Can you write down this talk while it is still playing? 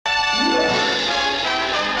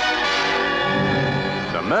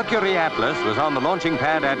Mercury Atlas was on the launching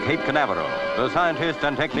pad at Cape Canaveral. The scientists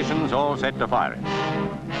and technicians all set to fire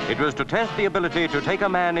it. It was to test the ability to take a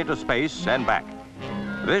man into space and back.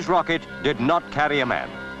 This rocket did not carry a man.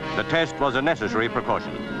 The test was a necessary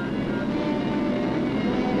precaution.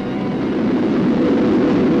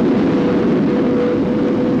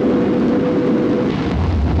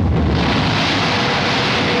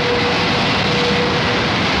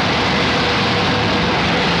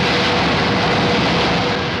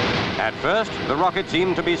 At first, the rocket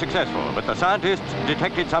seemed to be successful, but the scientists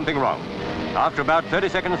detected something wrong. After about 30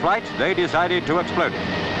 seconds flight, they decided to explode it.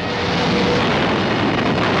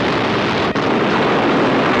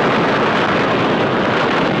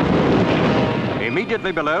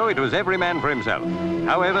 Immediately below, it was every man for himself.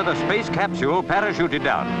 However, the space capsule parachuted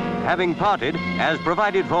down, having parted as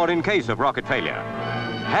provided for in case of rocket failure.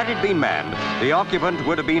 Had it been manned, the occupant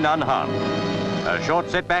would have been unharmed. A short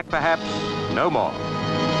setback, perhaps, no more.